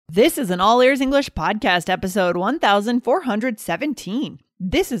This is an All Ears English podcast, episode 1417.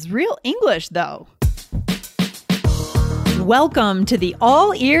 This is real English, though. Welcome to the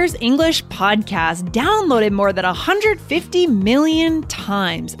All Ears English podcast, downloaded more than 150 million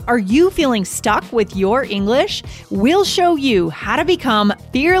times. Are you feeling stuck with your English? We'll show you how to become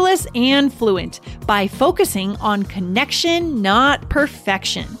fearless and fluent by focusing on connection, not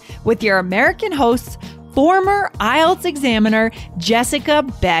perfection, with your American hosts, former IELTS examiner Jessica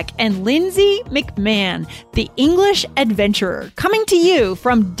Beck and Lindsay McMahon, the English adventurer, coming to you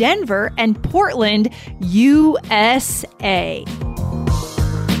from Denver and Portland, USA.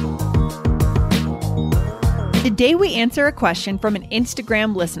 Today we answer a question from an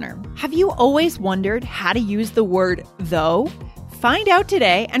Instagram listener. Have you always wondered how to use the word though? Find out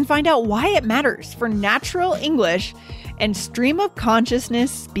today and find out why it matters for natural English and stream of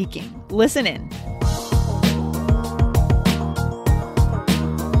consciousness speaking. Listen in.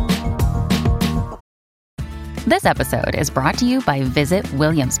 This episode is brought to you by Visit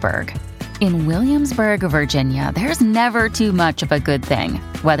Williamsburg. In Williamsburg, Virginia, there's never too much of a good thing.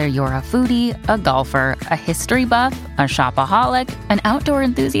 Whether you're a foodie, a golfer, a history buff, a shopaholic, an outdoor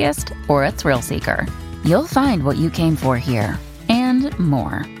enthusiast, or a thrill seeker, you'll find what you came for here and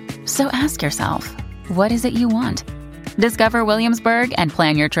more. So ask yourself, what is it you want? Discover Williamsburg and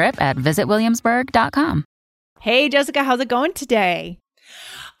plan your trip at visitwilliamsburg.com. Hey, Jessica, how's it going today?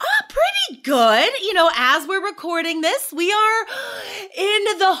 Pretty good. You know, as we're recording this, we are in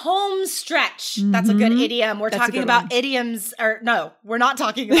the home stretch. That's a good idiom. We're talking about idioms, or no, we're not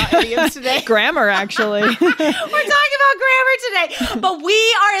talking about idioms today. Grammar, actually. We're talking about grammar today. But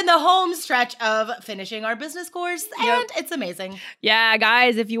we are in the home stretch of finishing our business course, and it's amazing. Yeah,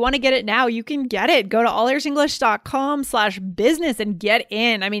 guys, if you want to get it now, you can get it. Go to allearsenglish.com/business and get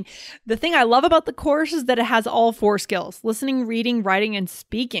in. I mean, the thing I love about the course is that it has all 4 skills: listening, reading, writing, and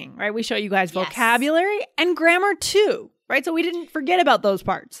speaking, right? We show you guys vocabulary and grammar too, right? So we didn't forget about those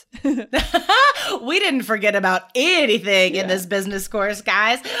parts. We didn't forget about anything in this business course,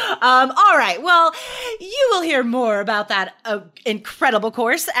 guys. All right. Well, you will hear more about that incredible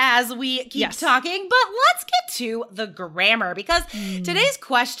course as we keep talking. But let's get to the grammar, because today's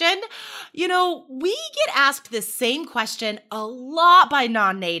question, you know, we get asked this same question a lot by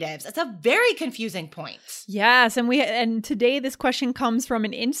non-natives. It's a very confusing point. Yes. And today this question comes from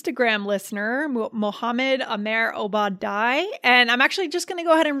an Instagram listener, Mohammed Amer Obadai. And I'm actually just going to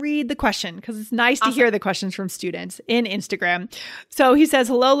go ahead and read the question because it's nice to hear the questions from students in Instagram. So he says,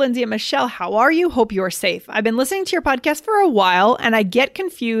 hello, Lindsay and Michelle. How are you? Hope you are safe. I've been listening to your podcast for a while and I get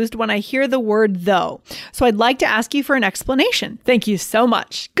confused when I hear the word though. So I'd like to ask you for an explanation. Thank you so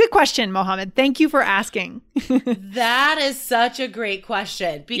much. Good question, Mohammed. Thank you for asking. That is such a great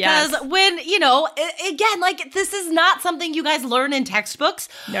question because when, you know, again, like this is not something you guys learn in textbooks.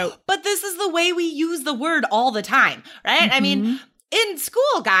 No. But this is the way we use the word all the time, right? I mean, in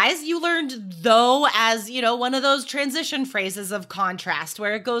school, guys, you learned though as, you know, one of those transition phrases of contrast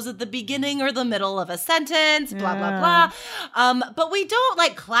where it goes at the beginning or the middle of a sentence, blah, blah, blah. But we don't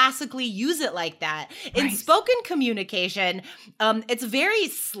like classically use it like that. In spoken communication, it's very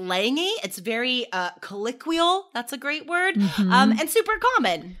slangy. It's very colloquial. That's a great word. And super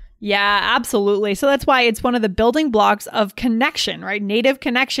common. Yeah, absolutely. So that's why it's one of the building blocks of connection, right? Native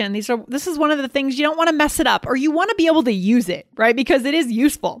connection. This is one of the things you don't want to mess it up, or you want to be able to use it, right? Because it is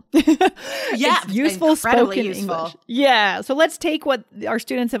useful. Yeah, it's useful spoken useful. English. Yeah. So let's take what our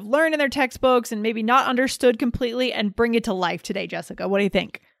students have learned in their textbooks and maybe not understood completely and bring it to life today, Jessica. What do you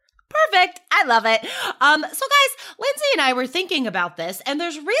think? Perfect. I love it. So guys, Lindsay and I were thinking about this, and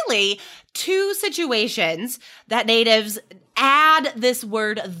there's really 2 situations that natives add this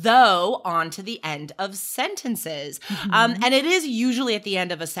word though onto the end of sentences. And it is usually at the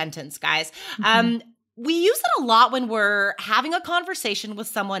end of a sentence, guys. We use it a lot when we're having a conversation with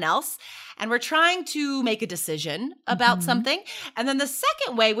someone else and we're trying to make a decision about something. And then the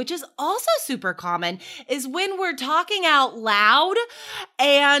second way, which is also super common, is when we're talking out loud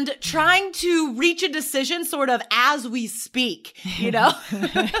and trying to reach a decision sort of as we speak, you know?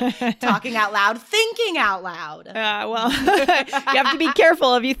 Talking out loud, thinking out loud. Well, you have to be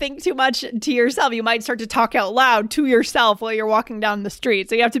careful. If you think too much to yourself, you might start to talk out loud to yourself while you're walking down the street.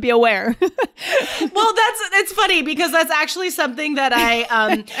 So you have to be aware. Well, it's funny because that's actually something that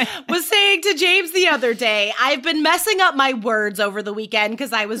I was saying to James the other day. I've been messing up my words over the weekend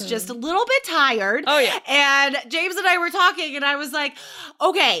because I was just a little bit tired. Oh, yeah. And James and I were talking and I was like,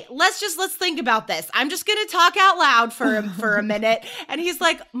 okay, let's think about this. I'm just going to talk out loud for a minute. And he's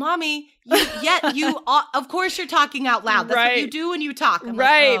like, Mommy, of course you're talking out loud. That's what you do when you talk. I'm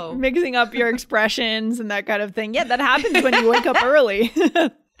right. Like, oh. Mixing up your expressions and that kind of thing. Yeah, that happens when you wake up early.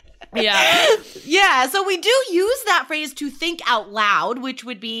 Yeah, so we do use that phrase to think out loud, which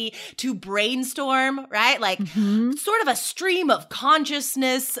would be to brainstorm, right? Like sort of a stream of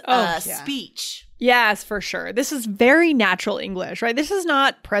consciousness speech. Yes, for sure. This is very natural English, right? This is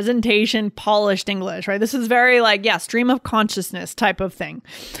not presentation, polished English, right? This is very like, stream of consciousness type of thing.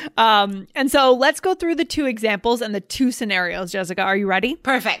 And so let's go through the two examples and the two scenarios, Jessica. Are you ready?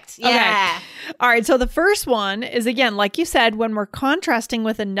 Perfect. Yeah. Okay. All right. So the first one is, again, like you said, when we're contrasting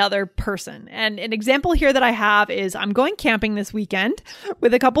with another person. And an example here that I have is I'm going camping this weekend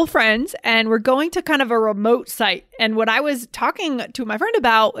with a couple friends, and we're going to kind of a remote site. And what I was talking to my friend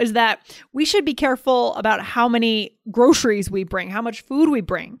about is that we should be careful about how many groceries we bring, how much food we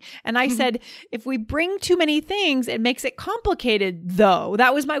bring. And I said, if we bring too many things, it makes it complicated, though.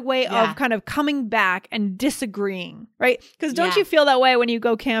 That was my way of kind of coming back and disagreeing, right? Because don't you feel that way when you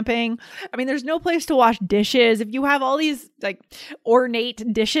go camping? I mean, there's no place to wash dishes. If you have all these like ornate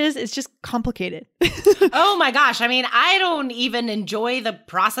dishes, it's just complicated. Oh my gosh. I mean, I don't even enjoy the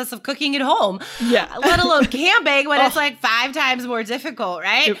process of cooking at home, let alone camping when it's like 5 times more difficult,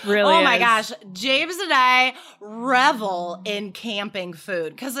 right? It really Oh my is. gosh. James and I revel in camping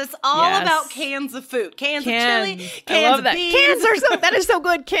food because it's all about cans of food. Cans of chili, cans of beans. Cans are that is so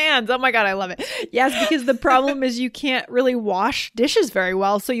good. Cans. Oh my God, I love it. Yes, because the problem is you can't really wash dishes very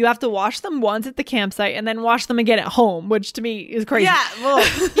well. So you have to wash them once at the campsite and then wash them again at home, which to me is crazy. Yeah, well,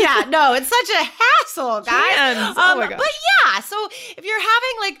 no, it's such a hassle, guys. Cans. Oh my God. But so if you're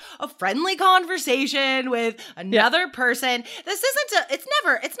having like a friendly conversation with another person,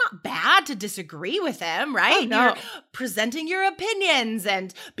 it's not bad to disagree with them, right? Oh, no. You're presenting your opinions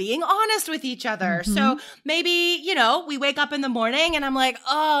and being honest with each other. So maybe, we wake up in the morning and I'm like,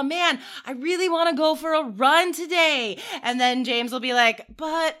 oh man, I really want to go for a run today. And then James will be like,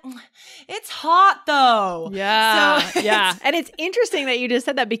 but it's hot though. Yeah. And it's interesting that you just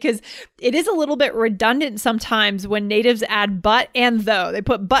said that because it is a little bit redundant sometimes when natives add but and though. They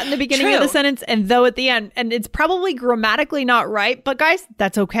put but in the beginning of the sentence and though at the end. And it's probably grammatically not right, but guys,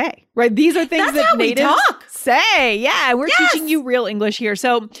 that's okay, right? These are things that natives say. Yeah, we're teaching you real English here.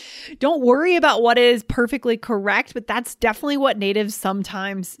 So don't worry about what is perfectly correct, but that's definitely what natives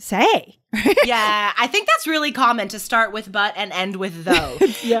sometimes say. Yeah, I think that's really common to start with but and end with though.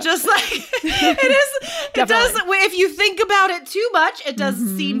 Just like it is. It does. If you think about it too much, it does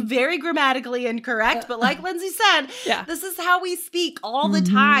seem very grammatically incorrect. But like Lindsay said, this is how we speak all the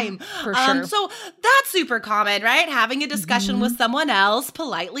time. For sure. So that's super common, right? Having a discussion with someone else,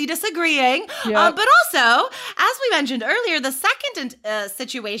 politely disagreeing. But also, as we mentioned earlier, the second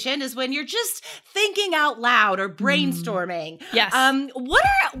situation is when you're just thinking out loud or brainstorming. Yes. What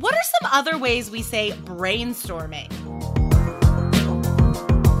are some other ways we say brainstorming?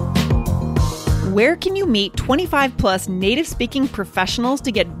 Where can you meet 25 plus native speaking professionals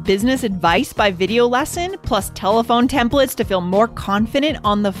to get business advice by video lesson, plus telephone templates to feel more confident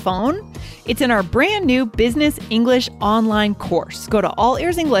on the phone? It's in our brand new Business English online course. Go to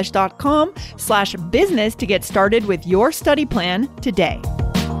allearsenglish.com/business to get started with your study plan today.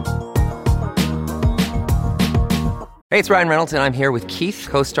 Hey, it's Ryan Reynolds, and I'm here with Keith,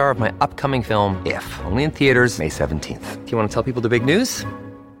 co-star of my upcoming film, If, only in theaters May 17th. Do you want to tell people the big news?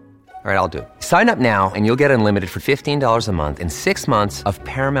 All right, I'll do it. Sign up now and you'll get unlimited for $15 a month and 6 months of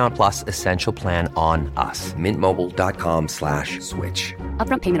Paramount Plus Essential Plan on us. MintMobile.com/switch.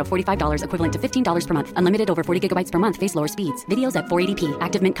 Upfront payment of $45 equivalent to $15 per month. Unlimited over 40 gigabytes per month. Face lower speeds. Videos at 480p.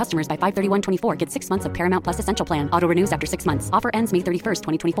 Active Mint customers by 531.24 get 6 months of Paramount Plus Essential Plan. Auto renews after 6 months. Offer ends May 31st,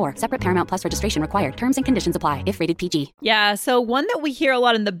 2024. Separate Paramount Plus registration required. Terms and conditions apply if rated PG. Yeah, so one that we hear a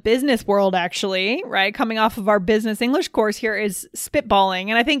lot in the business world, actually, right, coming off of our Business English course here is spitballing.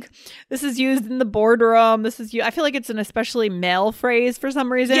 And I think this is used in the boardroom. I feel like it's an especially male phrase for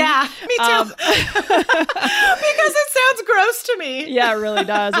some reason. Yeah, me too. Because it sounds gross to me. Yeah, it really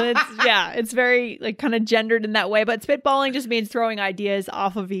does. And it's very like kind of gendered in that way. But spitballing just means throwing ideas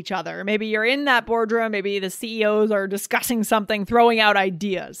off of each other. Maybe you're in that boardroom. Maybe the CEOs are discussing something, throwing out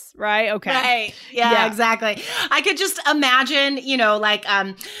ideas, right? Okay. Right. Yeah, exactly. I could just imagine,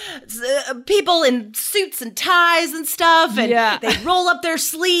 people in suits and ties and stuff, and they roll up their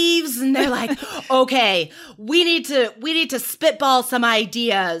sleeves and they're like, okay, we need to spitball some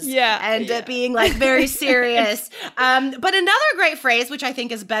ideas. Yeah. And being like very serious. But another great phrase, which I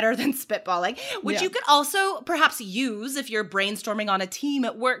think is better than spitballing, which you could also perhaps use if you're brainstorming on a team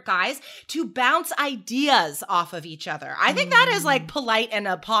at work, guys, to bounce ideas off of each other. I think that is like polite and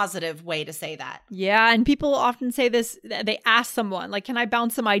a positive way to say that. Yeah, and people often say this, they ask someone, like, can I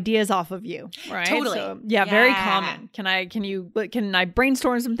bounce some ideas off of you? Right? Totally. So, very common. Can I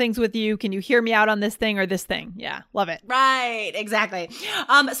brainstorm some things with you? Can you hear me out on this thing or this thing? Yeah, love it. Right, exactly.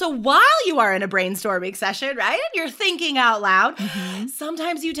 So while you are in a brainstorming session, right, and you're thinking out loud,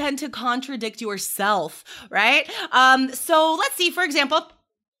 sometimes you tend to contradict yourself, right? So let's see, for example,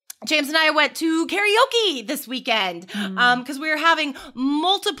 James and I went to karaoke this weekend because we were having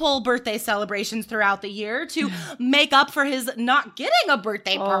multiple birthday celebrations throughout the year to make up for his not getting a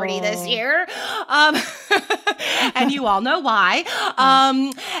birthday party this year. And you all know why.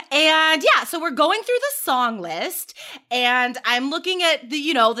 And yeah, so we're going through the song list and I'm looking at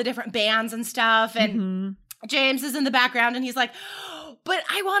the different bands and stuff. And James is in the background and he's like, but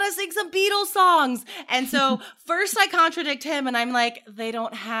I want to sing some Beatles songs. And so first I contradict him and I'm like, they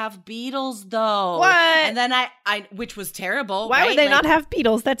don't have Beatles though. What? And then I which was terrible. Why would they not have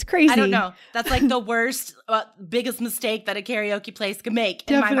Beatles? That's crazy. I don't know. That's like the worst, biggest mistake that a karaoke place could make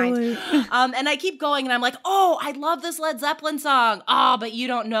in my mind. And I keep going and I'm like, oh, I love this Led Zeppelin song. Oh, but you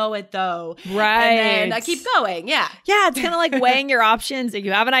don't know it though. Right. And then I keep going. Yeah. Yeah. It's kind of like weighing your options.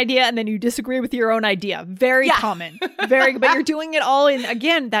 You have an idea and then you disagree with your own idea. Very common. But you're doing it all in,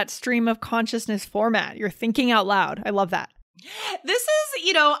 again, that stream of consciousness format. You're thinking out loud. I love that. This is,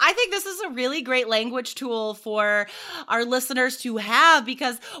 I think this is a really great language tool for our listeners to have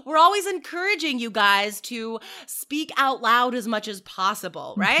because we're always encouraging you guys to speak out loud as much as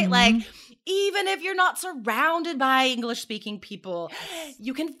possible, right? Like, even if you're not surrounded by English-speaking people,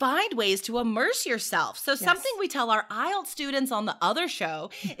 you can find ways to immerse yourself. So something we tell our IELTS students on the other show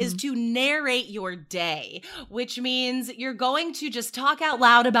is to narrate your day, which means you're going to just talk out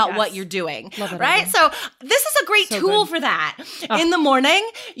loud about what you're doing, right? So this is a great tool for that. In the morning,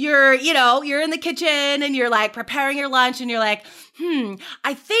 you're in the kitchen and you're like preparing your lunch and you're like,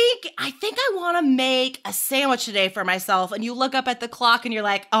 I think I want to make a sandwich today for myself. And you look up at the clock and you're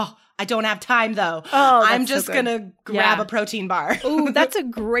like, oh, I don't have time though. Oh, I'm just going to grab a protein bar. Ooh, that's a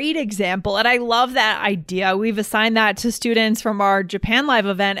great example. And I love that idea. We've assigned that to students from our Japan Live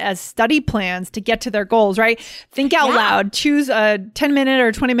event as study plans to get to their goals, right? Think out loud. Choose a 10-minute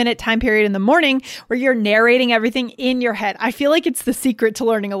or 20-minute time period in the morning where you're narrating everything in your head. I feel like it's the secret to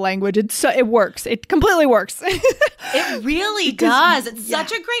learning a language. It works. It completely works. It really does. It's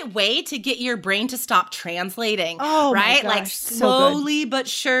such a great way to get your brain to stop translating, right? Like slowly but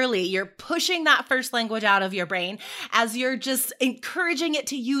surely. You're pushing that first language out of your brain as you're just encouraging it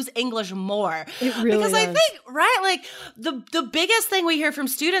to use English more. It really because I think, right, like the biggest thing we hear from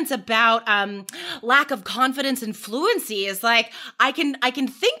students about lack of confidence and fluency is like, I can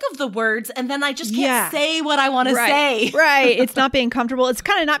think of the words and then I just can't say what I want to say. Right. It's not being comfortable. It's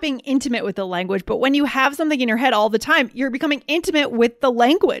kind of not being intimate with the language. But when you have something in your head all the time, you're becoming intimate with the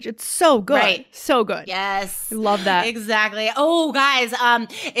language. It's so good. Right. So good. Yes. I love that. Exactly. Oh, guys,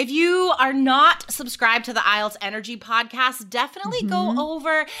 if you are not subscribed to the IELTS Energy podcast, definitely go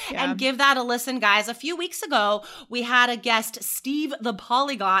over and give that a listen, guys. A few weeks ago, we had a guest, Steve the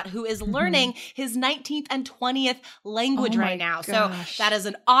Polyglot, who is learning his 19th and 20th language right now. Gosh. So that is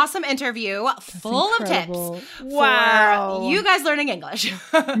an awesome interview full of tips for you guys learning English.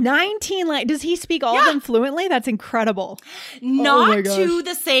 19 does he speak all of them fluently? That's incredible. Not to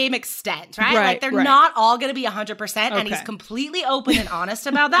the same extent, right? Like they're not all going to be 100%, and he's completely open and honest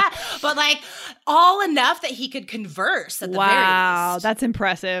about that. But like all enough that he could converse at the very least. Wow, that's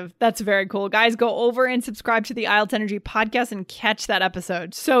impressive. That's very cool. Guys, go over and subscribe to the IELTS Energy podcast and catch that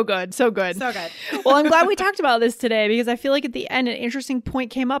episode. So good. So good. So good. Well, I'm glad we talked about this today because I feel like at the end, an interesting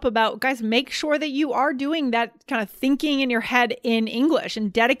point came up about, guys, make sure that you are doing that kind of thinking in your head in English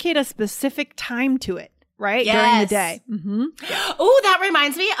and dedicate a specific time to it. Right? Yes. During the day. Oh, that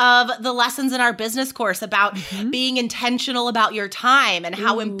reminds me of the lessons in our business course about being intentional about your time and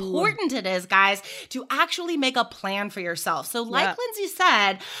how important it is, guys, to actually make a plan for yourself. So like Lindsay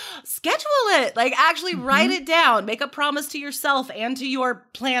said, schedule it, like actually write it down, make a promise to yourself and to your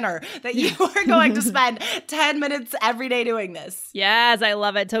planner that you are going to spend 10 minutes every day doing this. Yes, I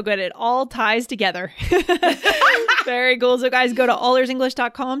love it. So good. It all ties together. Very cool. So guys, go to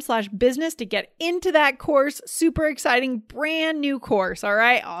allearsenglish.com/business to get into that course. Super exciting, brand new course. All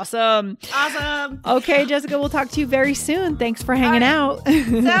right. Awesome. Okay, Jessica, we'll talk to you very soon. Thanks for hanging out.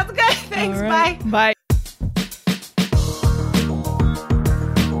 Sounds good. Thanks. Bye. Bye.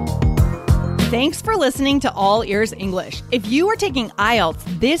 Thanks for listening to All Ears English. If you are taking IELTS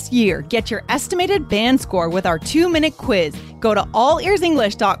this year, get your estimated band score with our 2-minute quiz. Go to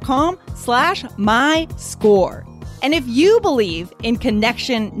allearsenglish.com/myscore. And if you believe in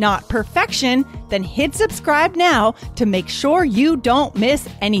connection, not perfection, then hit subscribe now to make sure you don't miss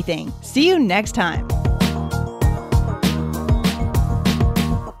anything. See you next time.